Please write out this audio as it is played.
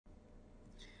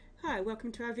Hi,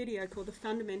 welcome to our video called The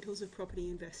Fundamentals of Property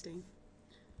Investing.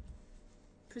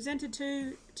 Presented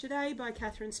today by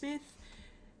Catherine Smith.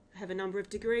 I have a number of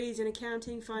degrees in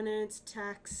accounting, finance,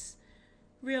 tax,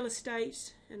 real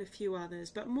estate and a few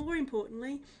others. But more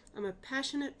importantly, I'm a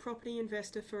passionate property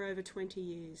investor for over 20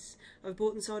 years. I've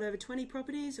bought and sold over 20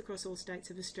 properties across all states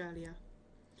of Australia.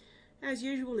 As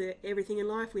usual, everything in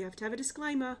life we have to have a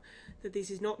disclaimer that this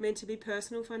is not meant to be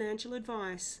personal financial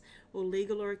advice or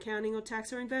legal or accounting or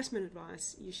tax or investment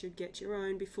advice. You should get your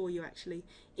own before you actually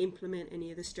implement any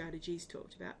of the strategies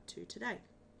talked about today.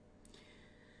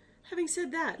 Having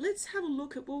said that, let's have a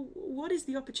look at, well, what is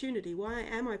the opportunity? Why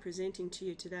am I presenting to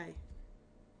you today?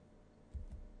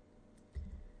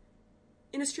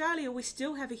 In Australia, we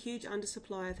still have a huge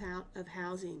undersupply of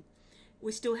housing.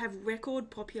 We still have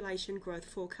record population growth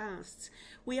forecasts.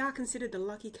 We are considered the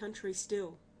lucky country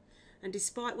still. And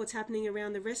despite what's happening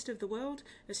around the rest of the world,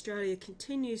 Australia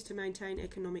continues to maintain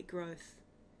economic growth.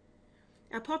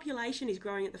 Our population is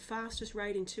growing at the fastest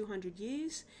rate in 200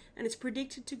 years, and it's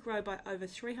predicted to grow by over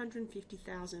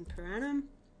 350,000 per annum.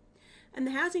 And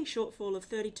the housing shortfall of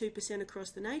 32% across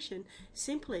the nation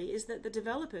simply is that the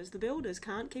developers, the builders,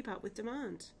 can't keep up with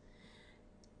demand.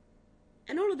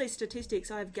 And all of these statistics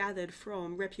I have gathered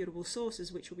from reputable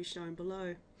sources, which will be shown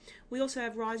below. We also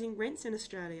have rising rents in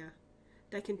Australia.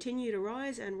 They continue to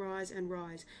rise and rise and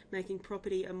rise, making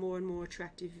property a more and more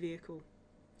attractive vehicle.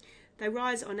 They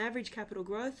rise on average capital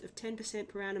growth of 10%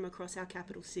 per annum across our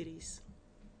capital cities.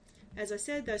 As I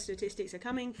said, those statistics are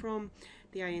coming from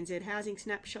the ANZ Housing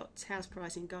Snapshots, House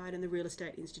Pricing Guide and the Real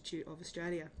Estate Institute of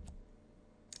Australia.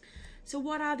 So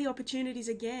what are the opportunities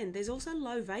again? There's also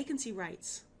low vacancy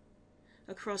rates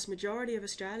across majority of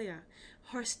Australia,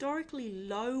 historically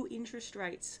low interest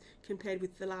rates compared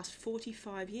with the last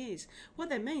 45 years. What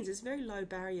that means is very low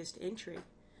barriers to entry.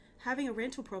 Having a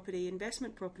rental property,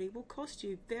 investment property, will cost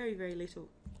you very, very little.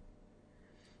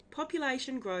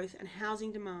 Population growth and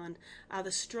housing demand are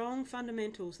the strong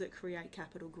fundamentals that create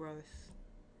capital growth.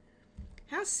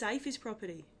 How safe is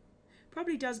property?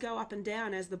 Property does go up and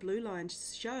down as the blue line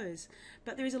shows,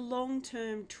 but there is a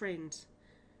long-term trend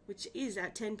which is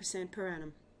at 10% per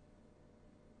annum.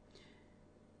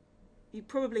 You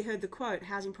probably heard the quote,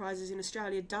 housing prices in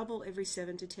Australia double every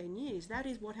 7 to 10 years. That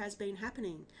is what has been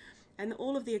happening. And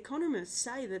all of the economists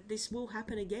say that this will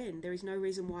happen again. There is no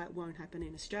reason why it won't happen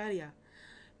in Australia.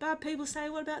 But people say,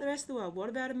 what about the rest of the world? What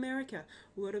about America?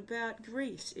 What about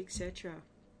Greece, etc.?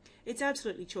 It's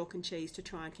absolutely chalk and cheese to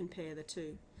try and compare the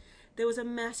two. There was a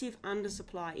massive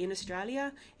undersupply in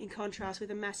Australia in contrast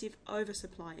with a massive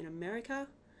oversupply in America.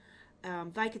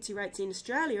 Vacancy rates in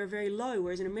Australia are very low,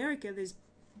 whereas in America there's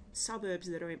suburbs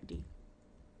that are empty.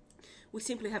 We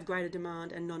simply have greater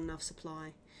demand and not enough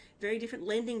supply. Very different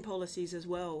lending policies as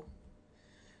well.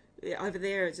 Over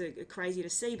there it's crazy to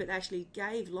see, but they actually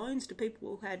gave loans to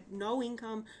people who had no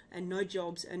income and no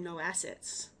jobs and no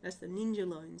assets. That's the ninja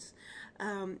loans.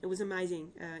 It was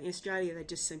amazing. In Australia they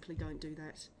just simply don't do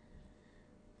that.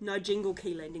 No jingle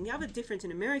key lending. The other difference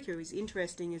in America is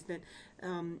interesting is that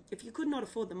if you could not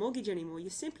afford the mortgage anymore, you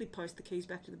simply post the keys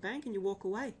back to the bank and you walk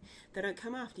away. They don't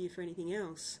come after you for anything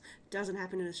else. Doesn't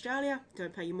happen in Australia.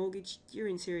 Don't pay your mortgage, you're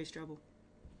in serious trouble.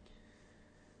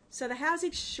 So the housing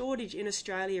shortage in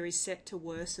Australia is set to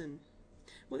worsen.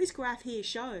 What this graph here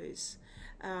shows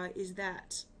is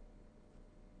that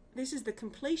this is the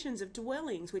completions of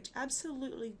dwellings, which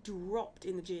absolutely dropped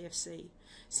in the GFC.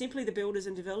 Simply the builders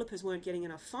and developers weren't getting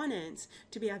enough finance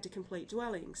to be able to complete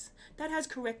dwellings. That has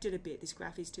corrected a bit. This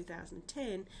graph is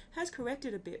 2010, has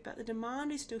corrected a bit, but the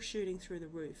demand is still shooting through the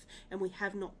roof, and we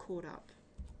have not caught up.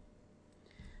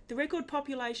 The record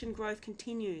population growth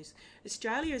continues.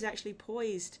 Australia is actually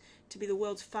poised to be the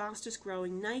world's fastest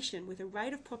growing nation, with a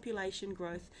rate of population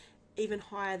growth even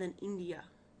higher than India,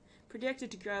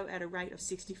 projected to grow at a rate of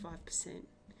 65%,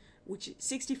 which is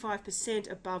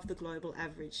 65% above the global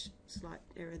average. Slight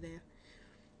error there.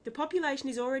 The population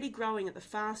is already growing at the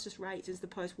fastest rate since the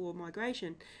post-war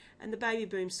migration, and the baby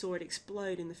boom saw it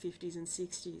explode in the 50s and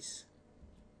 60s.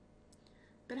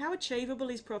 But how achievable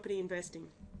is property investing?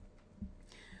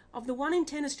 Of the 1 in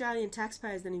 10 Australian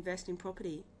taxpayers that invest in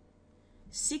property,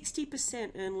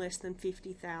 60% earn less than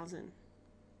 $50,000.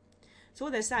 So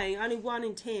what they're saying, only 1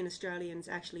 in 10 Australians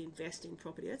actually invest in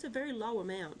property. That's a very low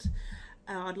amount.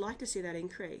 I'd like to see that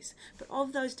increase. But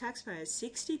of those taxpayers,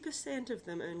 60% of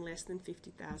them earn less than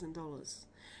 $50,000.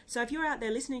 So if you're out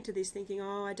there listening to this thinking,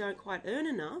 oh, I don't quite earn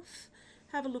enough,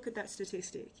 have a look at that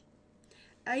statistic.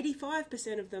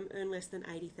 85% of them earn less than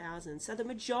 $80,000. So the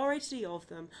majority of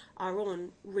them are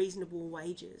on reasonable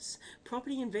wages.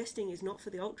 Property investing is not for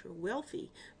the ultra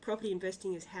wealthy. Property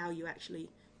investing is how you actually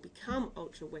become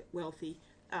ultra wealthy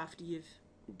after you've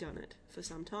done it for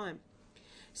some time.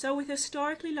 So with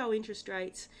historically low interest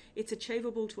rates, it's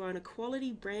achievable to own a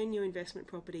quality brand new investment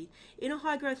property in a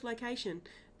high growth location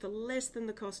for less than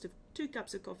the cost of 2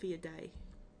 cups of coffee a day.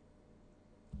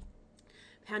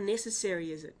 How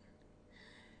necessary is it?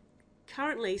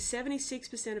 Currently,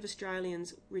 76% of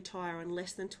Australians retire on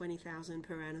less than $20,000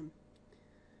 per annum.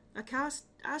 I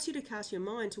ask you to cast your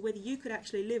mind to whether you could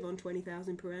actually live on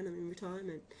 $20,000 per annum in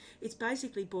retirement. It's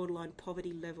basically borderline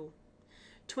poverty level.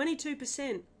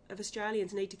 22% of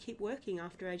Australians need to keep working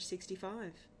after age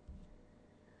 65.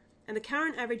 And the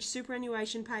current average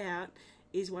superannuation payout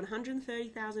is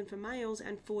 $130,000 for males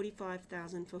and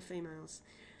 $45,000 for females.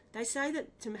 They say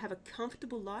that to have a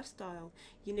comfortable lifestyle,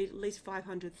 you need at least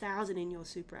 $500,000 in your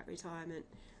super at retirement.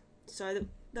 So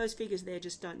those figures there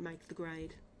just don't make the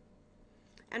grade.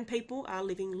 And people are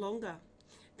living longer.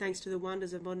 Thanks to the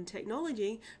wonders of modern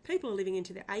technology, people are living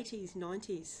into their 80s,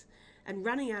 90s, and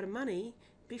running out of money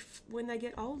when they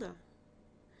get older.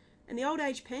 And the old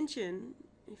age pension,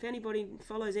 if anybody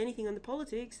follows anything on the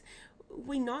politics,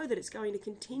 we know that it's going to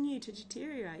continue to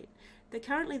deteriorate.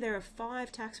 Currently there are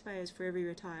 5 taxpayers for every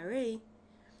retiree.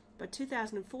 By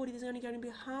 2040 there's only going to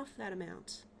be half that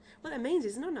amount. What that means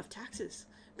is there's not enough taxes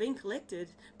being collected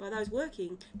by those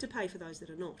working to pay for those that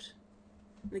are not.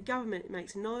 The government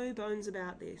makes no bones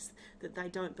about this, that they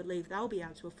don't believe they'll be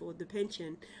able to afford the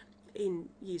pension in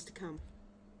years to come.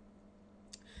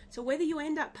 So whether you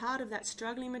end up part of that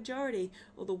struggling majority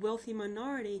or the wealthy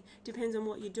minority depends on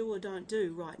what you do or don't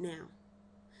do right now.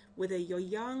 Whether you're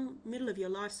young, middle of your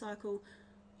life cycle,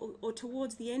 or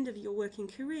towards the end of your working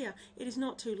career, it is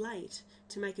not too late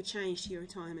to make a change to your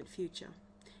retirement future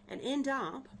and end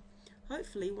up,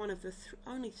 hopefully, one of the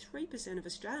only 3% of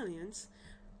Australians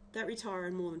that retire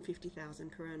on more than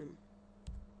 $50,000 per annum.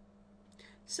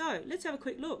 So let's have a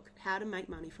quick look at how to make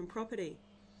money from property.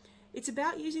 It's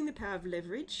about using the power of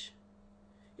leverage.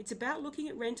 It's about looking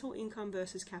at rental income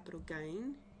versus capital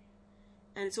gain.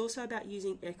 And it's also about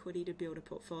using equity to build a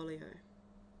portfolio.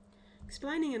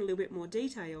 Explaining in a little bit more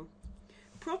detail,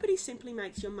 property simply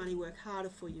makes your money work harder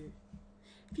for you.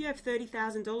 If you have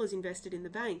 $30,000 invested in the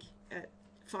bank at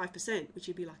 5%, which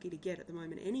you'd be lucky to get at the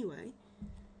moment anyway,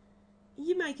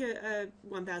 you make a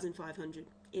 $1,500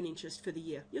 in interest for the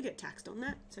year. You'll get taxed on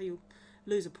that, so you'll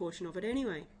lose a portion of it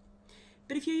anyway.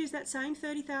 But if you use that same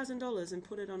 $30,000 and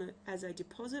put it on as a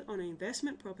deposit on an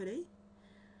investment property,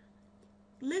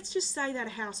 let's just say that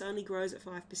a house only grows at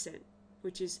 5%,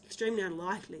 which is extremely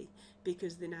unlikely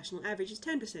because the national average is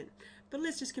 10%. But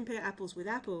let's just compare apples with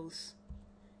apples.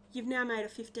 You've now made a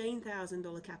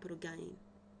 $15,000 capital gain.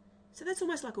 So that's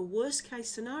almost like a worst case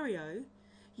scenario.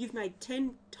 You've made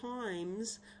 10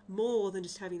 times more than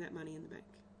just having that money in the bank.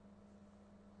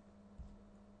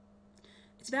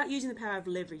 It's about using the power of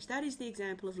leverage. That is the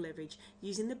example of leverage,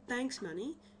 using the bank's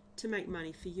money to make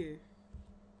money for you.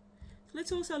 So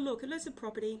let's also look at a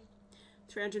property,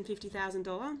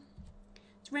 $350,000.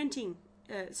 It's renting,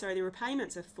 the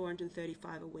repayments are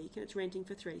 $435 a week, and it's renting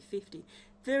for $350.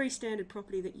 Very standard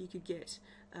property that you could get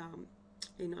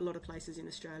in a lot of places in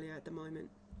Australia at the moment.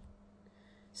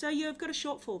 So you've got a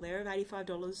shortfall there of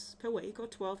 $85 per week or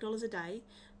 $12 a day,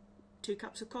 2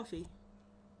 cups of coffee.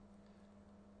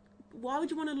 Why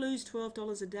would you want to lose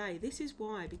 $12 a day? This is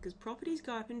why, because properties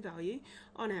go up in value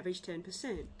on average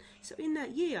 10%. So in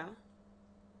that year,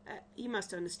 you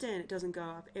must understand it doesn't go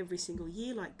up every single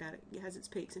year like that. It has its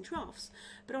peaks and troughs.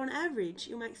 But on average,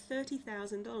 you'll make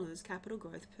 $30,000 capital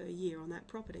growth per year on that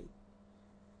property.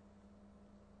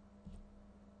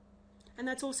 And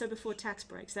that's also before tax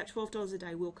breaks. That $12 a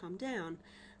day will come down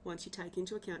once you take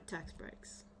into account tax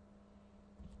breaks.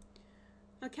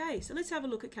 Okay, so let's have a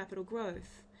look at capital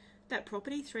growth. That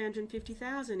property,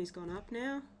 $350,000, has gone up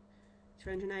now,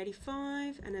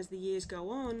 $385,000, and as the years go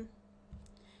on,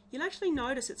 you'll actually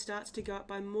notice it starts to go up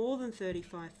by more than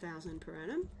 $35,000 per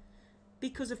annum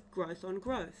because of growth on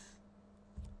growth,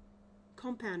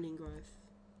 compounding growth.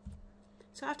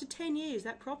 So after 10 years,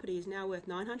 that property is now worth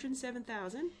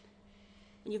 $907,000,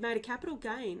 and you've made a capital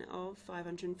gain of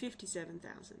 $557,000.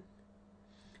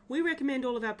 We recommend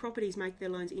all of our properties make their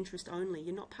loans interest only.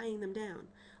 You're not paying them down.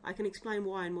 I can explain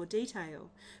why in more detail.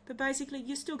 But basically,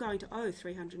 you're still going to owe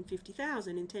 $350,000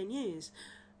 in 10 years.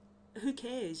 Who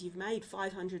cares? You've made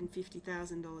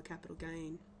 $550,000 capital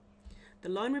gain. The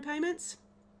loan repayments,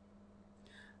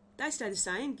 they stay the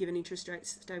same, given interest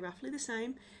rates stay roughly the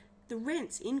same. The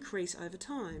rents increase over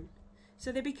time.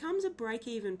 So there becomes a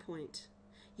break-even point.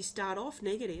 You start off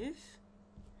negative,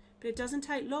 but it doesn't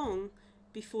take long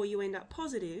before you end up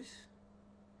positive.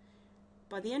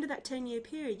 By the end of that 10-year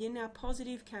period, you're now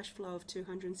positive cash flow of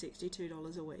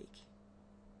 $262 a week.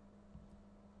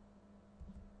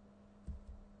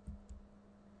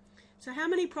 So how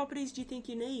many properties do you think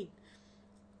you need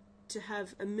to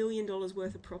have $1 million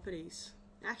worth of properties?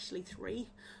 Actually 3,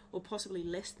 or possibly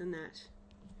less than that.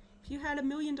 If you had $1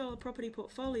 million property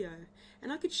portfolio,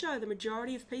 and I could show the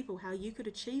majority of people how you could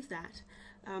achieve that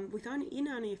in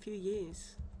only a few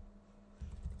years.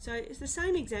 So it's the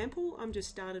same example, I'm just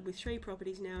started with 3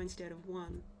 properties now instead of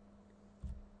 1.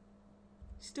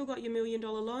 Still got your $1 million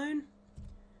loan.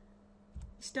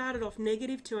 You started off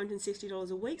negative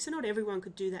 $260 a week, so not everyone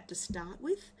could do that to start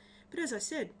with. But as I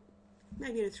said,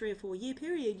 maybe in a 3 or 4 year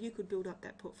period, you could build up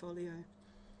that portfolio.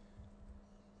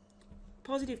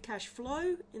 Positive cash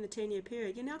flow in the 10-year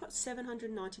period. You now got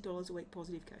 $790 a week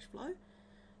positive cash flow.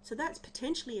 So that's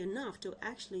potentially enough to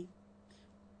actually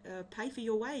pay for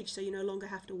your wage so you no longer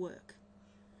have to work.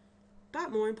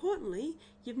 But more importantly,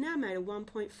 you've now made a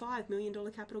 $1.5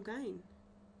 million capital gain.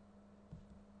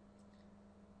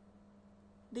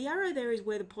 The arrow there is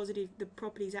where the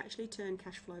properties actually turn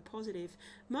cash flow positive.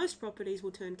 Most properties will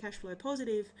turn cash flow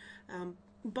positive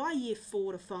by year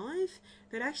 4 to 5,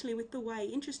 but actually with the way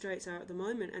interest rates are at the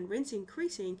moment and rents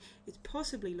increasing, it's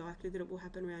possibly likely that it will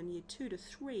happen around year 2 to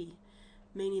 3,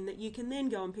 meaning that you can then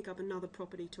go and pick up another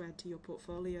property to add to your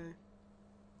portfolio.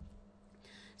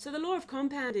 So the law of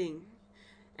compounding,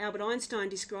 Albert Einstein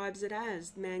describes it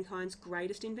as mankind's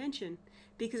greatest invention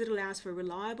because it allows for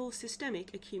reliable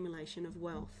systemic accumulation of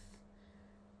wealth.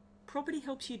 Property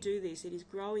helps you do this. It is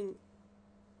growing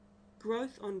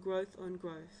growth on growth on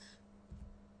growth.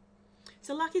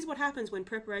 So luck is what happens when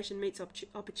preparation meets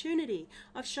opportunity.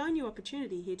 I've shown you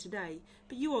opportunity here today,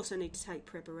 but you also need to take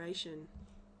preparation.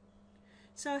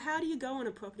 So how do you go on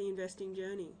a property investing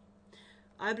journey?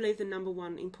 I believe the number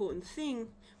one important thing,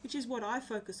 which is what I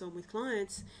focus on with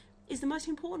clients, is the most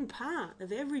important part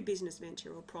of every business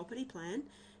venture or property plan,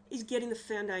 is getting the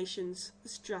foundations, the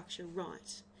structure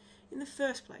right. In the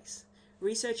first place,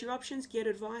 research your options, get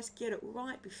advice, get it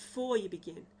right before you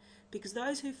begin. Because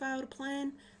those who fail to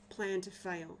plan to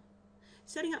fail.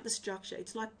 Setting up the structure,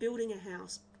 it's like building a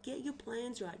house. Get your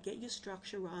plans right, get your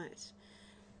structure right.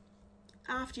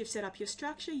 After you've set up your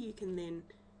structure, you can then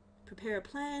prepare a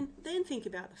plan, then think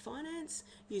about the finance,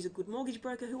 use a good mortgage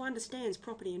broker who understands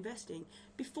property investing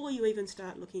before you even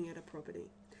start looking at a property.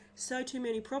 So too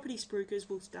many property spruikers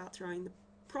will start throwing the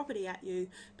property at you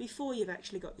before you've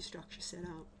actually got your structure set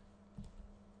up.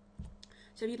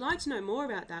 So if you'd like to know more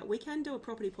about that, we can do a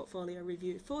property portfolio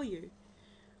review for you,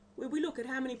 where we look at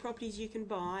how many properties you can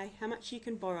buy, how much you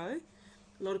can borrow.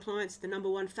 A lot of clients, the number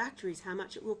one factor is how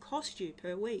much it will cost you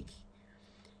per week.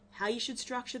 How you should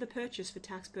structure the purchase for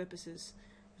tax purposes.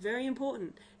 Very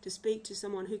important to speak to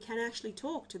someone who can actually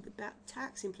talk about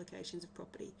tax implications of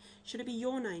property. Should it be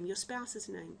your name, your spouse's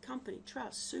name, company,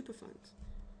 trust, super funds?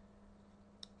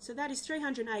 So that is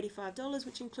 $385,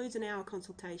 which includes an hour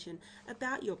consultation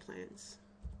about your plans.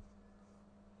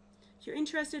 If you're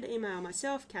interested, email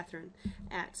myself, Catherine,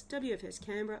 at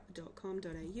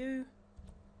wfscanberra.com.au.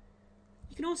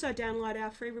 You can also download our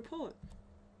free report.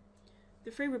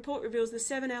 The free report reveals the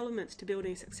 7 elements to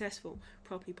building a successful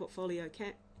property portfolio,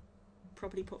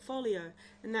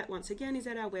 and that once again is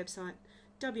at our website,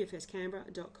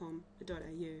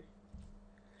 wfscanberra.com.au.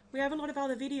 We have a lot of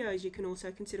other videos you can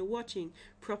also consider watching.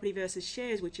 Property versus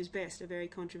shares, which is best, a very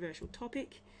controversial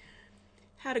topic.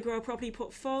 How to grow a property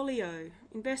portfolio,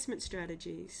 investment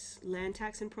strategies, land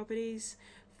tax and properties,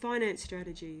 finance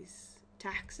strategies,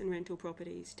 tax and rental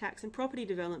properties, tax and property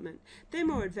development. They're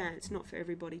more advanced, not for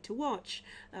everybody to watch,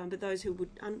 but those who would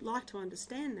like to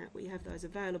understand that, we have those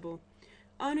available.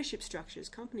 Ownership structures,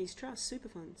 companies, trusts, super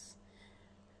funds.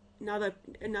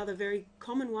 Another very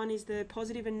common one is the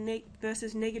positive and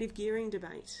versus negative gearing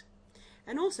debate.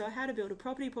 And also how to build a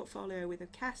property portfolio with a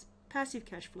passive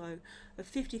cash flow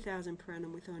of $50,000 per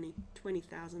annum with only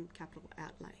 $20,000 capital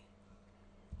outlay.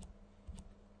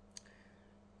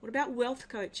 What about wealth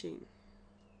coaching?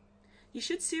 You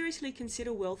should seriously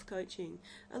consider wealth coaching.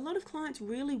 A lot of clients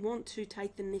really want to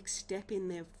take the next step in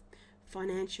their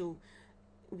financial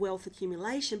wealth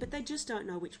accumulation, but they just don't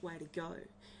know which way to go.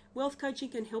 Wealth coaching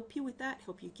can help you with that,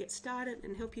 help you get started,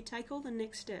 and help you take all the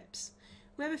next steps.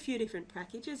 We have a few different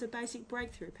packages: a basic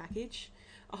breakthrough package,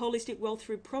 a holistic wealth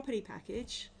through property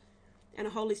package, and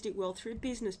a holistic wealth through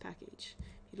business package.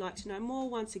 If you'd like to know more,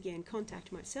 once again,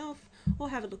 contact myself or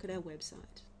have a look at our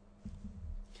website.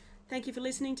 Thank you for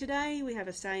listening today. We have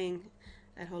a saying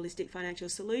at Holistic Financial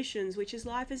Solutions, which is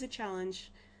life is a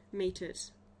challenge, meet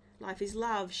it. Life is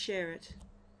love, share it.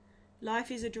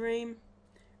 Life is a dream,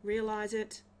 realize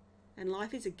it. And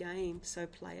life is a game, so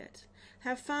play it.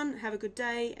 Have fun, have a good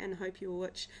day, and hope you will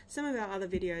watch some of our other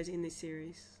videos in this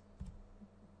series.